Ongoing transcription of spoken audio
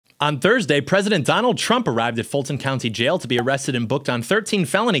On Thursday, President Donald Trump arrived at Fulton County Jail to be arrested and booked on 13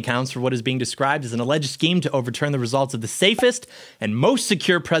 felony counts for what is being described as an alleged scheme to overturn the results of the safest and most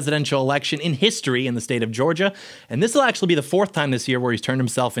secure presidential election in history in the state of Georgia. And this will actually be the fourth time this year where he's turned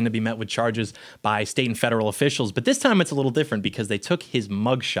himself in to be met with charges by state and federal officials. But this time it's a little different because they took his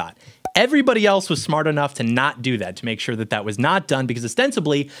mugshot. Everybody else was smart enough to not do that, to make sure that that was not done, because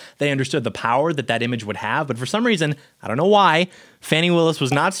ostensibly they understood the power that that image would have. But for some reason, I don't know why, Fani Willis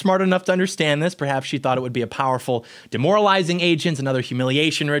was not smart enough to understand this. Perhaps she thought it would be a powerful demoralizing agent, another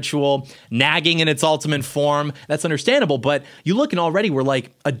humiliation ritual, nagging in its ultimate form. That's understandable, but you look and already we're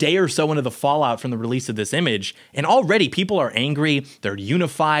like a day or so into the fallout from the release of this image, and already people are angry, they're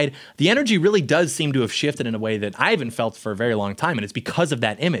unified. The energy really does seem to have shifted in a way that I haven't felt for a very long time, and it's because of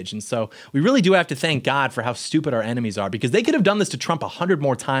that image. And so we really do have to thank God for how stupid our enemies are, because they could have done this to Trump 100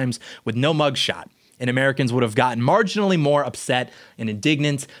 more times with no mugshot. And Americans would have gotten marginally more upset and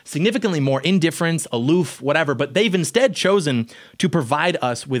indignant, significantly more indifference, aloof, whatever. But they've instead chosen to provide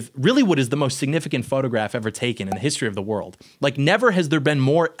us with really what is the most significant photograph ever taken in the history of the world. Like, never has there been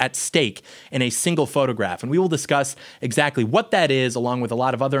more at stake in a single photograph. And we will discuss exactly what that is, along with a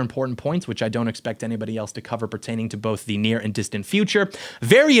lot of other important points, which I don't expect anybody else to cover, pertaining to both the near and distant future.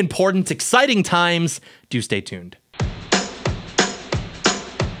 Very important, exciting times. Do stay tuned.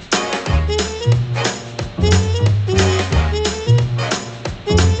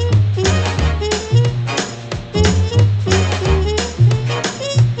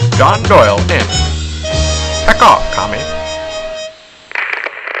 John Doyle in. Heck off, commie.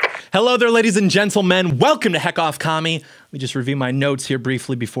 Hello there, ladies and gentlemen. Welcome to Heck Off, Commie. Let me just review my notes here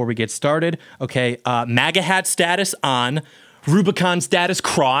briefly before we get started. Okay, MAGA hat status on, Rubicon status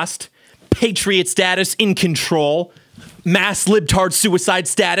crossed, Patriot status in control, mass libtard suicide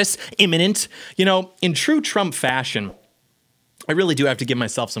status imminent. You know, in true Trump fashion, I really do have to give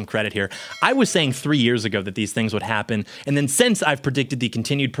myself some credit here. I was saying 3 years ago that these things would happen, and then since I've predicted the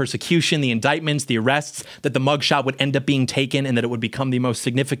continued persecution, the indictments, the arrests, that the mugshot would end up being taken and that it would become the most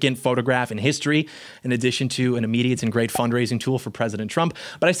significant photograph in history, in addition to an immediate and great fundraising tool for President Trump.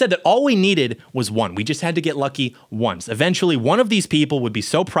 But I said that all we needed was one. We just had to get lucky once. Eventually, one of these people would be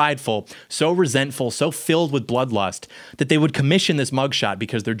so prideful, so resentful, so filled with bloodlust that they would commission this mugshot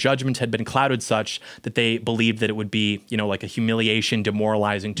because their judgment had been clouded such that they believed that it would be, you know, like a humiliation,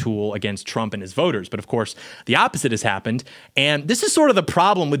 demoralizing tool against Trump and his voters. But of course, the opposite has happened. And this is sort of the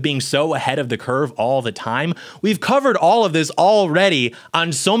problem with being so ahead of the curve all the time. We've covered all of this already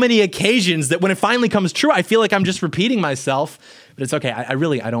on so many occasions that when it finally comes true, I feel like I'm just repeating myself. But it's okay.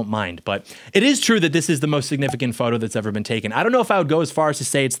 I don't mind. But it is true that this is the most significant photo that's ever been taken. I don't know if I would go as far as to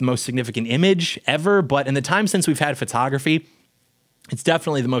say it's the most significant image ever, but in the time since we've had photography, it's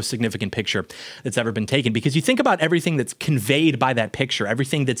definitely the most significant picture that's ever been taken, because you think about everything that's conveyed by that picture,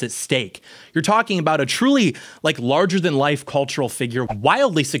 everything that's at stake. You're talking about a truly like larger-than-life cultural figure,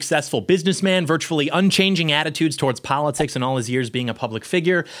 wildly successful businessman, virtually unchanging attitudes towards politics in all his years being a public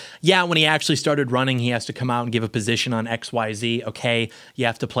figure. Yeah, when he actually started running, he has to come out and give a position on XYZ. Okay, you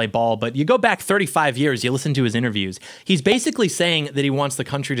have to play ball. But you go back 35 years, you listen to his interviews. He's basically saying that he wants the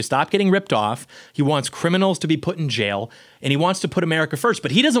country to stop getting ripped off. He wants criminals to be put in jail, and he wants to put America first, but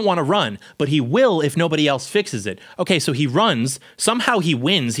he doesn't want to run, but he will if nobody else fixes it. Okay, so he runs, somehow he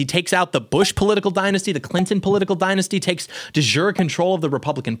wins, he takes out the Bush political dynasty, the Clinton political dynasty, takes de jure control of the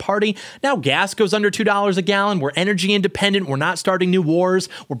Republican Party. Now gas goes under $2 a gallon, we're energy independent, we're not starting new wars,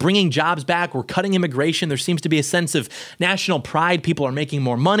 we're bringing jobs back, we're cutting immigration, there seems to be a sense of national pride, people are making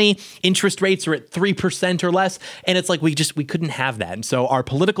more money, interest rates are at 3% or less, and it's like we couldn't have that. And so our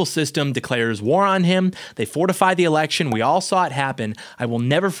political system declares war on him, they fortify the election, we all saw it happen. I will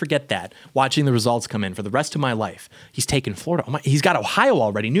never forget that, watching the results come in for the rest of my life. He's taken Florida. Oh my, he's got Ohio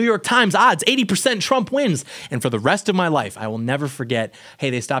already. New York Times odds, 80% Trump wins. And for the rest of my life, I will never forget, hey,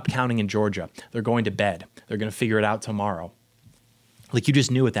 they stopped counting in Georgia. They're going to bed. They're going to figure it out tomorrow. Like, you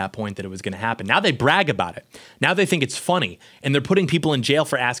just knew at that point that it was going to happen. Now they brag about it. Now they think it's funny. And they're putting people in jail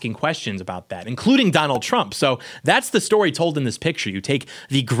for asking questions about that, including Donald Trump. So that's the story told in this picture. You take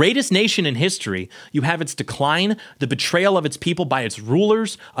the greatest nation in history, you have its decline, the betrayal of its people by its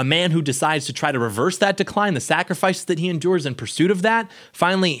rulers, a man who decides to try to reverse that decline, the sacrifices that he endures in pursuit of that,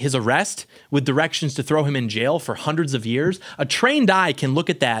 finally his arrest with directions to throw him in jail for hundreds of years. A trained eye can look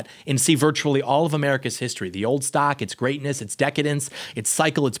at that and see virtually all of America's history, the old stock, its greatness, its decadence, its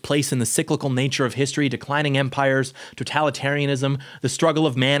cycle, its place in the cyclical nature of history, declining empires, totalitarianism, the struggle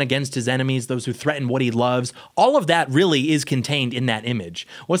of man against his enemies, those who threaten what he loves. All of that really is contained in that image.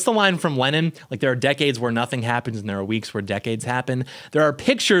 What's the line from Lenin? Like, there are decades where nothing happens and there are weeks where decades happen. There are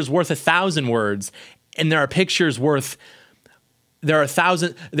pictures worth 1,000 words, and there are pictures worth there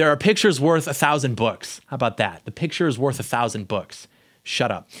are pictures worth 1,000 books. How about that? The picture is worth 1,000 books.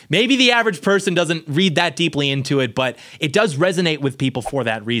 Shut up. Maybe the average person doesn't read that deeply into it, but it does resonate with people for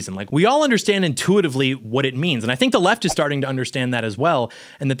that reason. Like, we all understand intuitively what it means. And I think the left is starting to understand that as well,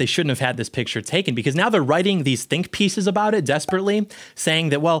 and that they shouldn't have had this picture taken, because now they're writing these think pieces about it desperately, saying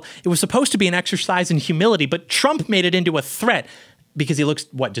that, well, it was supposed to be an exercise in humility, but Trump made it into a threat. Because he looks,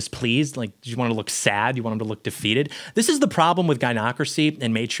 what, displeased? Like, do you want to look sad? You want him to look defeated? This is the problem with gynocracy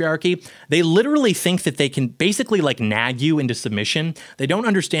and matriarchy. They literally think that they can basically like nag you into submission. They don't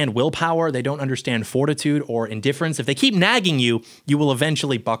understand willpower. They don't understand fortitude or indifference. If they keep nagging you, you will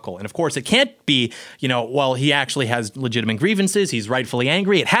eventually buckle. And of course, it can't be, you know, well, he actually has legitimate grievances. He's rightfully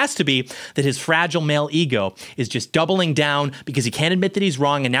angry. It has to be that his fragile male ego is just doubling down because he can't admit that he's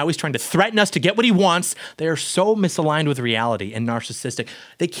wrong. And now he's trying to threaten us to get what he wants. They are so misaligned with reality and narcissistic.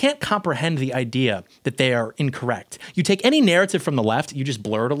 They can't comprehend the idea that they are incorrect. You take any narrative from the left, you just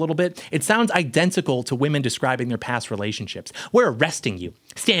blur it a little bit. It sounds identical to women describing their past relationships. We're arresting you.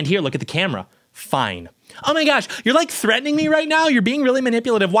 Stand here, look at the camera. Fine. Oh my gosh, you're like threatening me right now? You're being really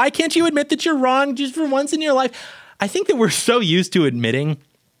manipulative. Why can't you admit that you're wrong just for once in your life? I think that we're so used to admitting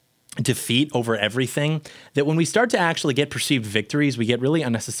defeat over everything that when we start to actually get perceived victories, we get really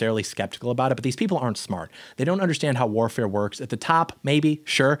unnecessarily skeptical about it. But these people aren't smart. They don't understand how warfare works. At the top, maybe,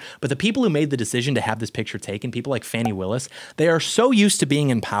 sure. But the people who made the decision to have this picture taken, people like Fani Willis, they are so used to being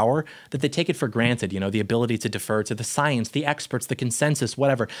in power that they take it for granted, you know, the ability to defer to the science, the experts, the consensus,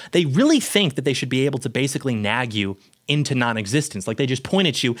 whatever. They really think that they should be able to basically nag you into non-existence. Like, they just point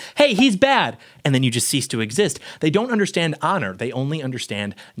at you, hey, he's bad, and then you just cease to exist. They don't understand honor. They only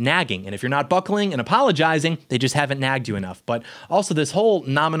understand nagging. And if you're not buckling and apologizing, they just haven't nagged you enough. But also this whole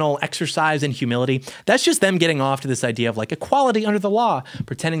nominal exercise in humility, that's just them getting off to this idea of like equality under the law,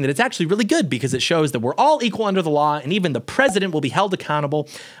 pretending that it's actually really good because it shows that we're all equal under the law and even the president will be held accountable.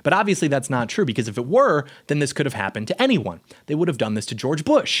 But obviously that's not true, because if it were, then this could have happened to anyone. They would have done this to George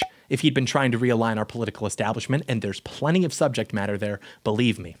Bush if he'd been trying to realign our political establishment, and there's plenty of subject matter there,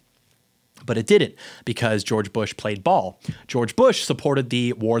 believe me. But it didn't, because George Bush played ball. George Bush supported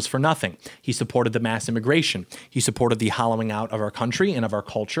the wars for nothing. He supported the mass immigration. He supported the hollowing out of our country and of our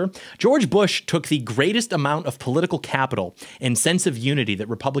culture. George Bush took the greatest amount of political capital and sense of unity that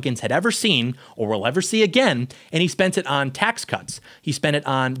Republicans had ever seen or will ever see again, and he spent it on tax cuts. He spent it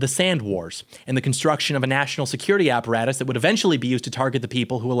on the sand wars and the construction of a national security apparatus that would eventually be used to target the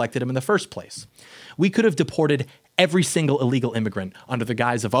people who elected him in the first place. We could have deported every single illegal immigrant under the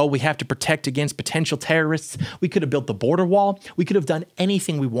guise of, oh, we have to protect against potential terrorists. We could have built the border wall. We could have done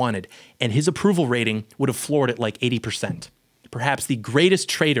anything we wanted. And his approval rating would have floored at like 80%. Perhaps the greatest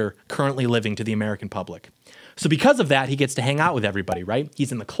traitor currently living to the American public. So because of that, he gets to hang out with everybody, right?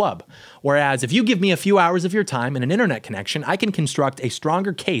 He's in the club. Whereas if you give me a few hours of your time and an internet connection, I can construct a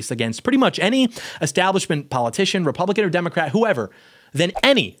stronger case against pretty much any establishment politician, Republican or Democrat, whoever, than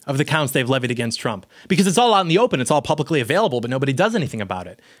any of the counts they've levied against Trump. Because it's all out in the open, it's all publicly available, but nobody does anything about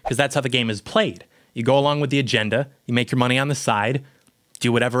it. Because that's how the game is played. You go along with the agenda, you make your money on the side,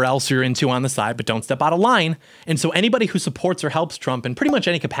 do whatever else you're into on the side, but don't step out of line. And so anybody who supports or helps Trump in pretty much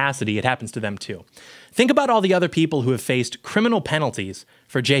any capacity, it happens to them too. Think about all the other people who have faced criminal penalties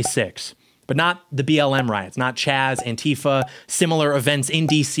for J6. But not the BLM riots, not Chaz, Antifa, similar events in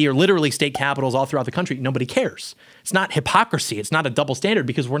DC or literally state capitals all throughout the country. Nobody cares. It's not hypocrisy. It's not a double standard,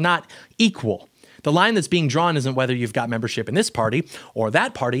 because we're not equal. The line that's being drawn isn't whether you've got membership in this party or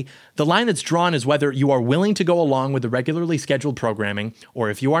that party. The line that's drawn is whether you are willing to go along with the regularly scheduled programming or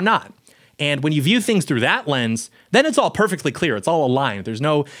if you are not. And when you view things through that lens, then it's all perfectly clear. It's all aligned. There's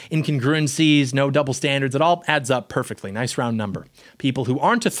no incongruencies, no double standards. It all adds up perfectly. Nice round number. People who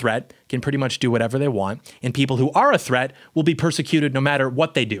aren't a threat can pretty much do whatever they want, and people who are a threat will be persecuted no matter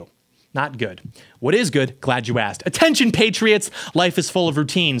what they do. Not good. What is good? Glad you asked. Attention, patriots! Life is full of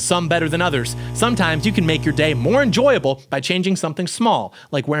routines, some better than others. Sometimes you can make your day more enjoyable by changing something small,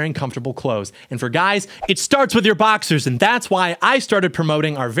 like wearing comfortable clothes. And for guys, it starts with your boxers, and that's why I started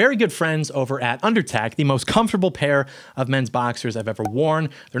promoting our very good friends over at Undertack, the most comfortable pair of men's boxers I've ever worn.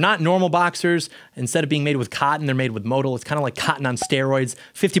 They're not normal boxers. Instead of being made with cotton, they're made with modal. It's kind of like cotton on steroids,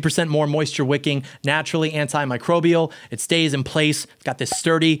 50% more moisture wicking, naturally antimicrobial. It stays in place. It's got this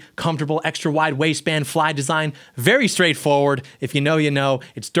sturdy, comfortable comfortable, extra wide waistband fly design. Very straightforward. If you know, you know.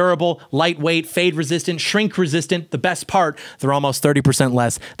 It's durable, lightweight, fade resistant, shrink resistant. The best part, they're almost 30%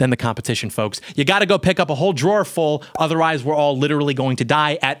 less than the competition, folks. You got to go pick up a whole drawer full. Otherwise, we're all literally going to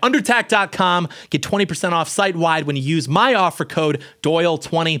die at undertack.com. Get 20% off site-wide when you use my offer code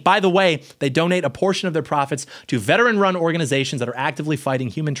Doyle20. By the way, they donate a portion of their profits to veteran-run organizations that are actively fighting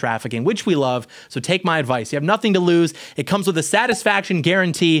human trafficking, which we love. So take my advice. You have nothing to lose. It comes with a satisfaction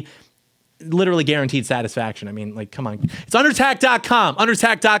guarantee, literally guaranteed satisfaction. I mean, like, come on. It's undertack.com.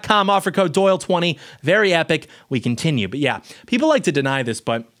 Undertack.com, offer code Doyle20. Very epic. We continue. But yeah, people like to deny this,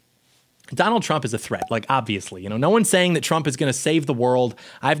 but Donald Trump is a threat, like, obviously. You know, no one's saying that Trump is going to save the world.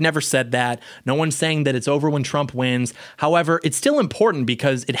 I've never said that. No one's saying that it's over when Trump wins. However, it's still important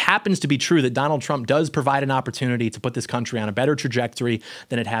because it happens to be true that Donald Trump does provide an opportunity to put this country on a better trajectory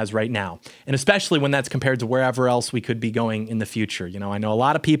than it has right now. And especially when that's compared to wherever else we could be going in the future. You know, I know a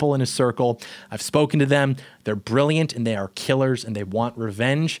lot of people in his circle. I've spoken to them. They're brilliant and they are killers and they want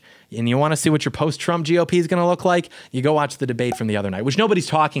revenge. And you want to see what your post-Trump GOP is going to look like? You go watch the debate from the other night, which nobody's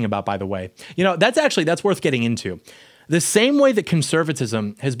talking about, by the way. You know, that's worth getting into. The same way that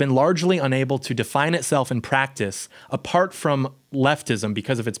conservatism has been largely unable to define itself in practice apart from leftism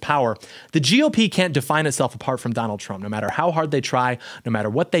because of its power, the GOP can't define itself apart from Donald Trump. No matter how hard they try, no matter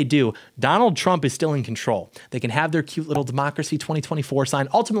what they do, Donald Trump is still in control. They can have their cute little Democracy 2024 sign.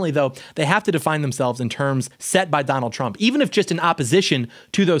 Ultimately, though, they have to define themselves in terms set by Donald Trump, even if just in opposition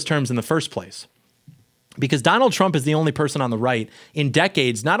to those terms in the first place. Because Donald Trump is the only person on the right in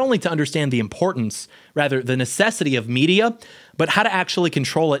decades, not only to understand the importance, rather the necessity of media, but how to actually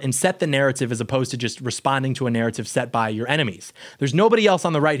control it and set the narrative as opposed to just responding to a narrative set by your enemies. There's nobody else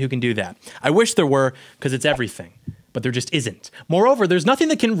on the right who can do that. I wish there were, because it's everything. But there just isn't. Moreover, there's nothing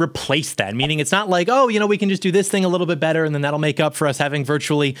that can replace that, meaning it's not like, oh, you know, we can just do this thing a little bit better and then that'll make up for us having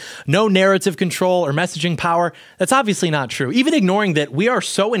virtually no narrative control or messaging power. That's obviously not true. Even ignoring that we are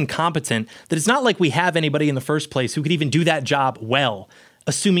so incompetent that it's not like we have anybody in the first place who could even do that job well,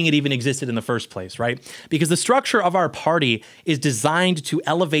 assuming it even existed in the first place, right? Because the structure of our party is designed to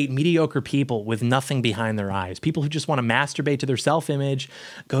elevate mediocre people with nothing behind their eyes. People who just want to masturbate to their self-image,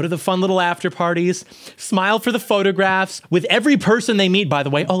 go to the fun little after parties, smile for the photographs with every person they meet, by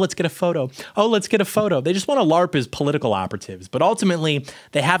the way. Oh, let's get a photo. Oh, let's get a photo. They just want to LARP as political operatives, but ultimately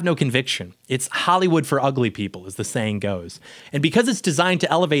they have no conviction. It's Hollywood for ugly people, as the saying goes. And because it's designed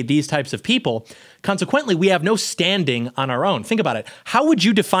to elevate these types of people, consequently, we have no standing on our own. Think about it. How would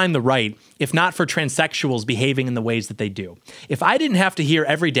you define the right if not for transsexuals behaving in the ways that they do? If I didn't have to hear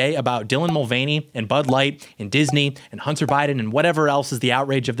every day about Dylan Mulvaney and Bud Light and Disney and Hunter Biden and whatever else is the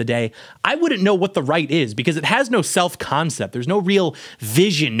outrage of the day, I wouldn't know what the right is because it has no self-concept. There's no real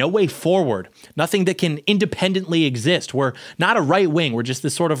vision, no way forward, nothing that can independently exist. We're not a right wing. We're just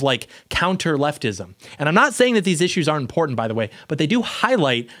this sort of like counter-leftism. And I'm not saying that these issues aren't important, by the way, but they do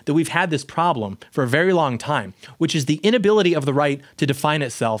highlight that we've had this problem for a very long time, which is the inability of the right to define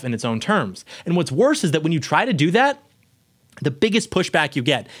itself in its own terms. And what's worse is that when you try to do that, the biggest pushback you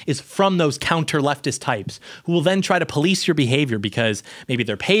get is from those counter-leftist types who will then try to police your behavior because maybe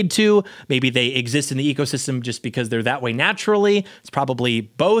they're paid to, maybe they exist in the ecosystem just because they're that way naturally. It's probably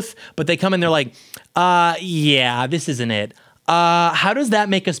both, but they come in, they're like, yeah, this isn't it. How does that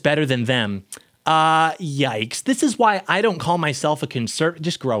make us better than them? Yikes. This is why I don't call myself a conservative.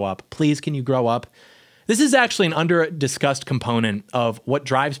 Just grow up. Please, can you grow up? This is actually an under-discussed component of what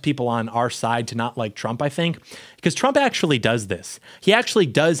drives people on our side to not like Trump, I think, because Trump actually does this. He actually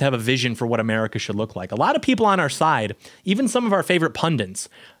does have a vision for what America should look like. A lot of people on our side, even some of our favorite pundits,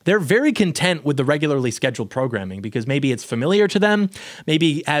 they're very content with the regularly scheduled programming because maybe it's familiar to them.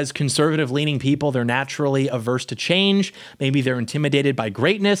 Maybe as conservative-leaning people, they're naturally averse to change. Maybe they're intimidated by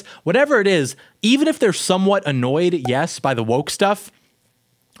greatness. Whatever it is, even if they're somewhat annoyed, yes, by the woke stuff,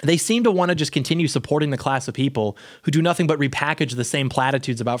 they seem to want to just continue supporting the class of people who do nothing but repackage the same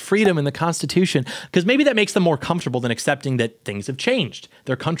platitudes about freedom and the Constitution, because maybe that makes them more comfortable than accepting that things have changed.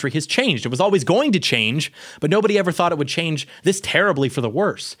 Their country has changed. It was always going to change, but nobody ever thought it would change this terribly for the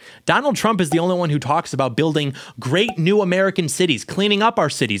worse. Donald Trump is the only one who talks about building great new American cities, cleaning up our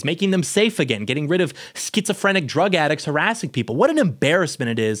cities, making them safe again, getting rid of schizophrenic drug addicts harassing people. What an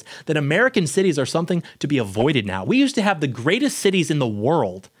embarrassment it is that American cities are something to be avoided now. We used to have the greatest cities in the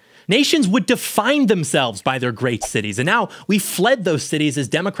world. Nations would define themselves by their great cities, and now we fled those cities as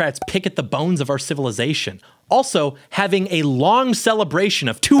Democrats pick at the bones of our civilization. Also, having a long celebration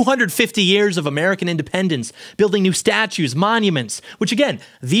of 250 years of American independence, building new statues, monuments, which again,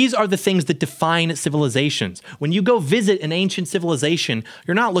 these are the things that define civilizations. When you go visit an ancient civilization,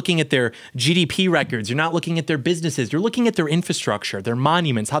 you're not looking at their GDP records, you're not looking at their businesses, you're looking at their infrastructure, their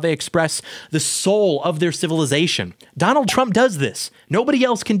monuments, how they express the soul of their civilization. Donald Trump does this. Nobody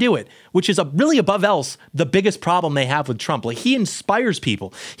else can do it, which is really above else the biggest problem they have with Trump. Like, he inspires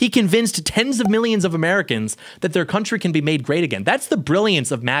people. He convinced tens of millions of Americans that their country can be made great again. That's the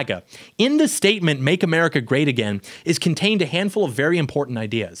brilliance of MAGA. In the statement, "Make America Great Again," is contained a handful of very important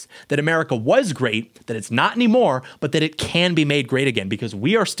ideas. That America was great, that it's not anymore, but that it can be made great again because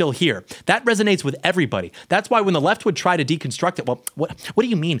we are still here. That resonates with everybody. That's why when the left would try to deconstruct it, well, what do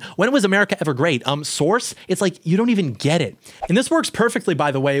you mean? When was America ever great? Source? It's like, you don't even get it. And this works perfectly,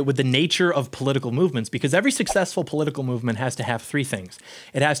 by the way, with the nature of political movements, because every successful political movement has to have three things.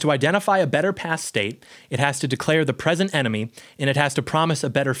 It has to identify a better past state, it has to declare the present enemy, and it has to promise a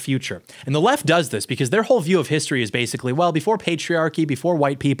better future. And the left does this because their whole view of history is basically, well, before patriarchy, before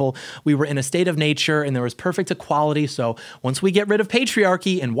white people, we were in a state of nature and there was perfect equality. So once we get rid of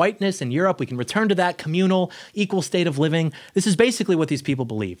patriarchy and whiteness in Europe, we can return to that communal, equal state of living. This is basically what these people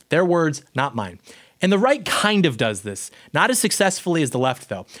believe. Their words, not mine. And the right kind of does this. Not as successfully as the left,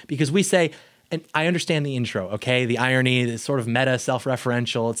 though, because we say, and I understand the intro, okay? The irony, the sort of meta,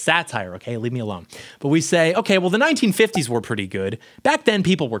 self-referential, it's satire, okay? Leave me alone. But we say, okay, well, the 1950s were pretty good. Back then,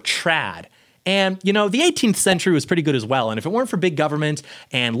 people were trad. And, you know, the 18th century was pretty good as well. And if it weren't for big government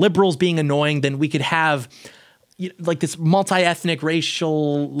and liberals being annoying, then we could have like this multi-ethnic,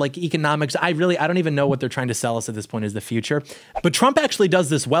 racial, like economics. I don't even know what they're trying to sell us at this point as the future. But Trump actually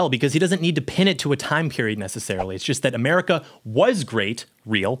does this well because he doesn't need to pin it to a time period necessarily. It's just that America was great,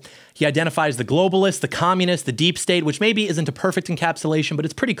 real. He identifies the globalists, the communists, the deep state, which maybe isn't a perfect encapsulation, but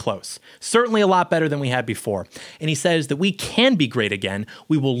it's pretty close. Certainly a lot better than we had before. And he says that we can be great again.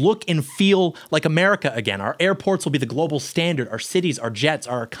 We will look and feel like America again. Our airports will be the global standard. Our cities, our jets,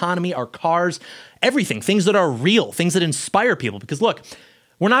 our economy, our cars, everything, things that are real, things that inspire people. Because look,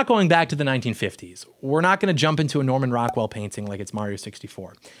 we're not going back to the 1950s. We're not going to jump into a Norman Rockwell painting like it's Mario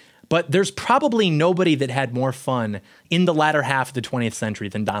 64. But there's probably nobody that had more fun in the latter half of the 20th century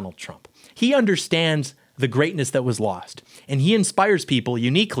than Donald Trump. He understands the greatness that was lost, and he inspires people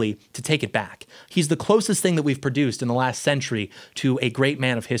uniquely to take it back. He's the closest thing that we've produced in the last century to a great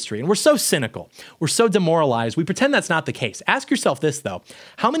man of history. And we're so cynical. We're so demoralized. We pretend that's not the case. Ask yourself this, though.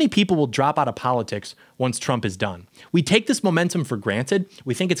 How many people will drop out of politics once Trump is done? We take this momentum for granted.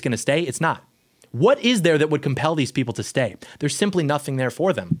 We think it's going to stay. It's not. What is there that would compel these people to stay? There's simply nothing there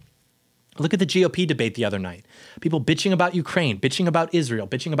for them. Look at the GOP debate the other night. People bitching about Ukraine, bitching about Israel,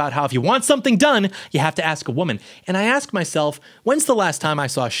 bitching about how if you want something done, you have to ask a woman. And I ask myself, when's the last time I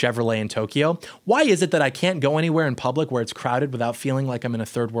saw a Chevrolet in Tokyo? Why is it that I can't go anywhere in public where it's crowded without feeling like I'm in a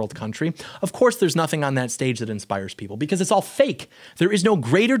third world country? Of course, there's nothing on that stage that inspires people because it's all fake. There is no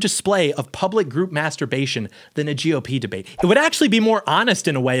greater display of public group masturbation than a GOP debate. It would actually be more honest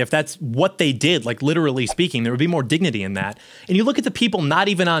in a way if that's what they did, like literally speaking. There would be more dignity in that. And you look at the people not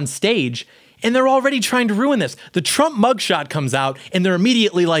even on stage, and they're already trying to ruin this. The Trump mugshot comes out, and they're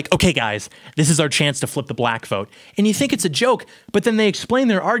immediately like, okay, guys, this is our chance to flip the black vote. And you think it's a joke, but then they explain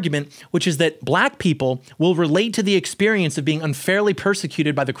their argument, which is that black people will relate to the experience of being unfairly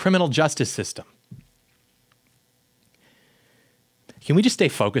persecuted by the criminal justice system. Can we just stay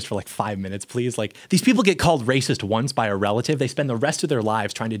focused for like 5 minutes, please? Like, these people get called racist once by a relative. They spend the rest of their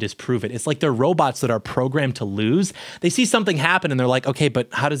lives trying to disprove it. It's like they're robots that are programmed to lose. They see something happen and they're like, okay, but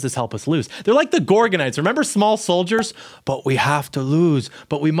how does this help us lose? They're like the Gorgonites. Remember Small Soldiers? But we have to lose.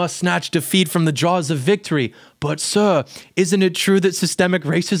 But we must snatch defeat from the jaws of victory. But sir, isn't it true that systemic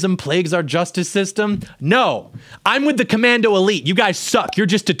racism plagues our justice system? No, I'm with the commando elite. You guys suck. You're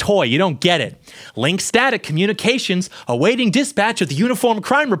just a toy. You don't get it. Link static communications awaiting dispatch of the uniform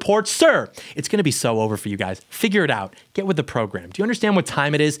crime report. Sir, it's going to be so over for you guys. Figure it out. Get with the program. Do you understand what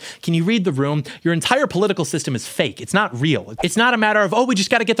time it is? Can you read the room? Your entire political system is fake. It's not real. It's not a matter of, oh, we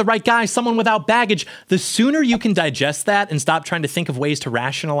just got to get the right guy, someone without baggage. The sooner you can digest that and stop trying to think of ways to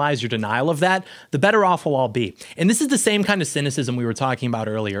rationalize your denial of that, the better off we'll all be. And this is the same kind of cynicism we were talking about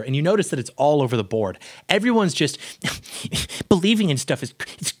earlier. And you notice that it's all over the board. Everyone's just believing in stuff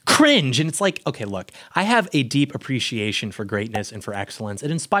it's cringe. And it's like, okay, look, I have a deep appreciation for greatness and for excellence.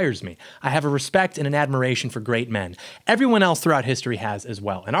 It inspires me. I have a respect and an admiration for great men. Everyone else throughout history has as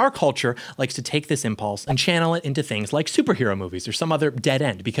well. And our culture likes to take this impulse and channel it into things like superhero movies or some other dead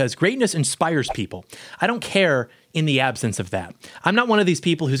end because greatness inspires people. I don't care in the absence of that. I'm not one of these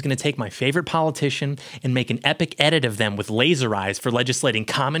people who's going to take my favorite politician and make an epic edit of them with laser eyes for legislating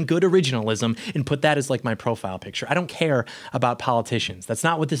common good originalism and put that as like my profile picture. I don't care about politicians. That's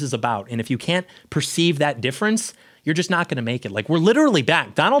not what this is about. And if you can't perceive that difference, you're just not going to make it. Like, we're literally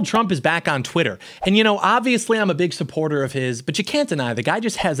back. Donald Trump is back on Twitter. And, you know, obviously I'm a big supporter of his, but you can't deny the guy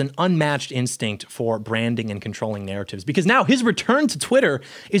just has an unmatched instinct for branding and controlling narratives, because now his return to Twitter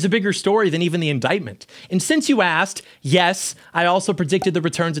is a bigger story than even the indictment. And since you asked, yes, I also predicted the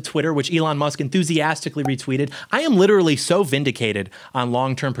return to Twitter, which Elon Musk enthusiastically retweeted. I am literally so vindicated on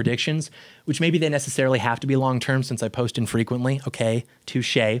long-term predictions, which maybe they necessarily have to be long-term since I post infrequently. Okay,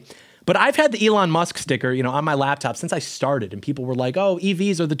 touche. But I've had the Elon Musk sticker, you know, on my laptop since I started, and people were like, oh,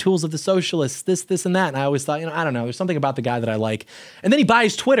 EVs are the tools of the socialists, this, and that. And I always thought, you know, I don't know, there's something about the guy that I like. And then he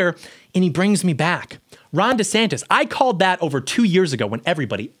buys Twitter and he brings me back. Ron DeSantis, I called that over 2 years ago when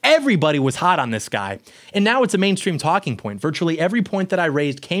everybody was hot on this guy. And now it's a mainstream talking point. Virtually every point that I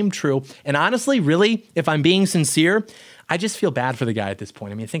raised came true. And honestly, really, if I'm being sincere, I just feel bad for the guy at this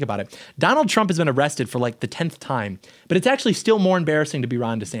point. I mean, think about it. Donald Trump has been arrested for like the 10th time, but it's actually still more embarrassing to be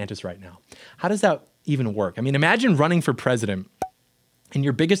Ron DeSantis right now. How does that even work? I mean, imagine running for president and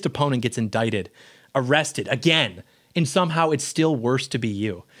your biggest opponent gets indicted, arrested again, and somehow it's still worse to be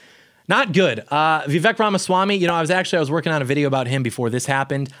you. Not good. Vivek Ramaswamy, you know, I was working on a video about him before this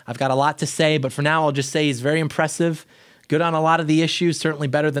happened. I've got a lot to say, but for now, I'll just say he's very impressive. Good on a lot of the issues, certainly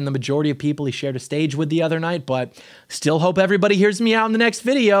better than the majority of people he shared a stage with the other night, but still hope everybody hears me out in the next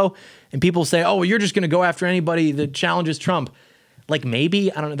video. And people say, oh, well, you're just going to go after anybody that challenges Trump. Like,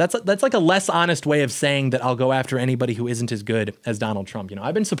 maybe, I don't know. That's like a less honest way of saying that I'll go after anybody who isn't as good as Donald Trump. You know,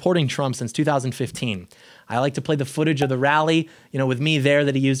 I've been supporting Trump since 2015. I like to play the footage of the rally, you know, with me there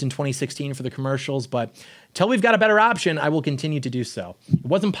that he used in 2016 for the commercials, but until we've got a better option, I will continue to do so. It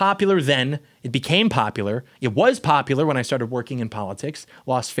wasn't popular then. It became popular. It was popular when I started working in politics.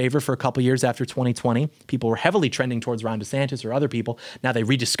 Lost favor for a couple years after 2020. People were heavily trending towards Ron DeSantis or other people. Now they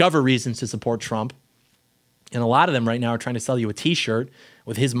rediscover reasons to support Trump. And a lot of them right now are trying to sell you a t-shirt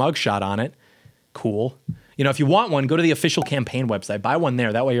with his mugshot on it. Cool. You know, if you want one, go to the official campaign website. Buy one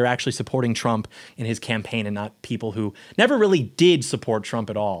there. That way you're actually supporting Trump in his campaign and not people who never really did support Trump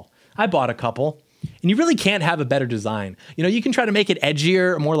at all. I bought a couple. And you really can't have a better design. You know, you can try to make it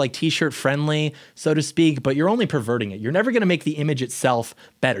edgier, more like t-shirt friendly, so to speak, but you're only perverting it. You're never going to make the image itself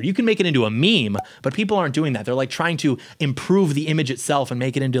better. You can make it into a meme, but people aren't doing that. They're like trying to improve the image itself and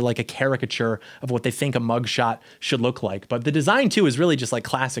make it into like a caricature of what they think a mugshot should look like. But the design too is really just like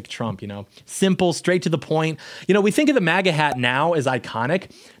classic Trump, you know, simple, straight to the point. You know, we think of the MAGA hat now as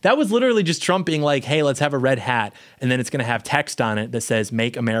iconic. That was literally just Trump being like, hey, let's have a red hat. And then it's going to have text on it that says,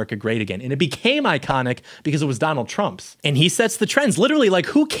 make America great again. And it became iconic because it was Donald Trump's. And he sets the trends. Literally, like,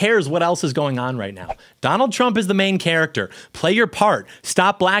 who cares what else is going on right now? Donald Trump is the main character. Play your part.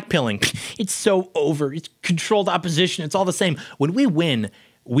 Stop blackpilling. It's so over. It's controlled opposition. It's all the same. When we win,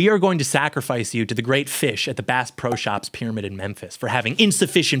 we are going to sacrifice you to the great fish at the Bass Pro Shops pyramid in Memphis for having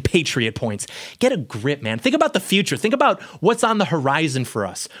insufficient Patriot points. Get a grip, man. Think about the future. Think about what's on the horizon for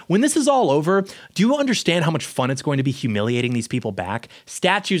us. When this is all over, do you understand how much fun it's going to be humiliating these people back?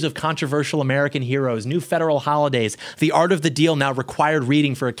 Statues of controversial American heroes, new federal holidays, the art of the deal now required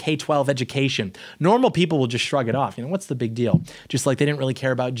reading for a K-12 education. Normal people will just shrug it off. You know, what's the big deal? Just like they didn't really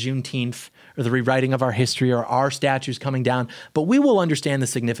care about Juneteenth or the rewriting of our history or our statues coming down. But we will understand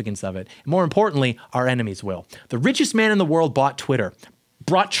the significance of it. More importantly, our enemies will. The richest man in the world bought Twitter,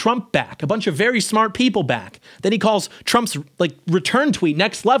 brought Trump back, a bunch of very smart people back. Then he calls Trump's like return tweet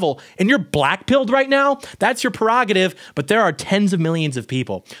next level, and you're blackpilled right now? That's your prerogative, but there are tens of millions of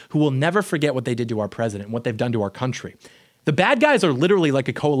people who will never forget what they did to our president and what they've done to our country. The bad guys are literally like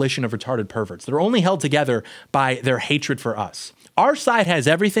a coalition of retarded perverts. They're only held together by their hatred for us. Our side has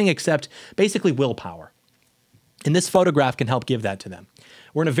everything except basically willpower. And this photograph can help give that to them.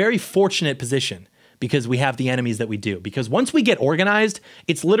 We're in a very fortunate position because we have the enemies that we do. Because once we get organized,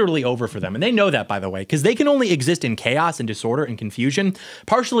 it's literally over for them. And they know that, by the way, because they can only exist in chaos and disorder and confusion,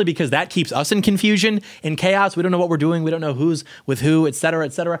 partially because that keeps us in confusion and chaos. We don't know what we're doing. We don't know who's with who, et cetera,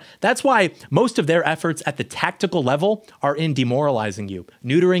 et cetera. That's why most of their efforts at the tactical level are in demoralizing you,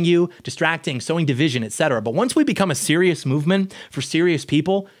 neutering you, distracting, sowing division, et cetera. But once we become a serious movement for serious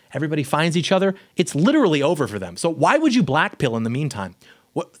people, everybody finds each other, it's literally over for them. So why would you blackpill in the meantime?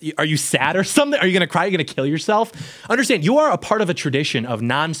 What, are you sad or something? Are you going to cry? Are you going to kill yourself? Understand, you are a part of a tradition of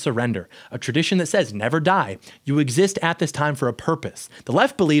non-surrender, a tradition that says never die. You exist at this time for a purpose. The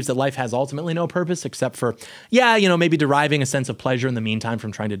left believes that life has ultimately no purpose except for, maybe deriving a sense of pleasure in the meantime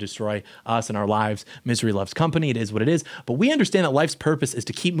from trying to destroy us and our lives. Misery loves company. It is what it is. But we understand that life's purpose is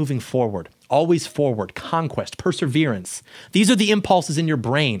to keep moving forward, always forward, conquest, perseverance. These are the impulses in your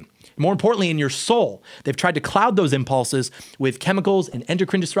brain. More importantly, in your soul. They've tried to cloud those impulses with chemicals and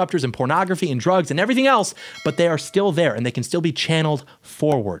endocrine disruptors and pornography and drugs and everything else, but they are still there and they can still be channeled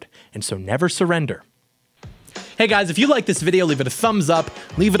forward. And so never surrender. Hey guys, if you like this video, leave it a thumbs up,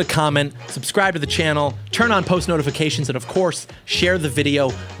 leave it a comment, subscribe to the channel, turn on post notifications, and of course, share the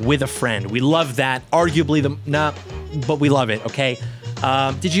video with a friend. We love that. Arguably but we love it, okay?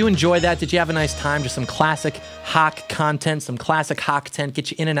 Did you enjoy that? Did you have a nice time? Just some classic Hawk content, some classic Hawk content,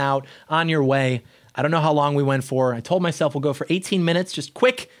 get you in and out, on your way. I don't know how long we went for. I told myself we'll go for 18 minutes, just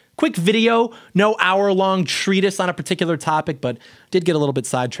quick video, no hour-long treatise on a particular topic, but did get a little bit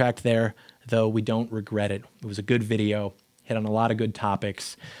sidetracked there, though we don't regret it. It was a good video, hit on a lot of good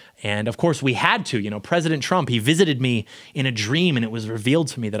topics. And of course, we had to. President Trump, he visited me in a dream, and it was revealed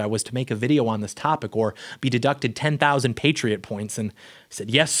to me that I was to make a video on this topic or be deducted 10,000 Patriot points. And I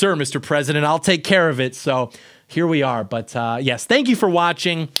said, yes, sir, Mr. President, I'll take care of it. So here we are. But yes, thank you for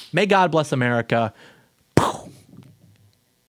watching. May God bless America.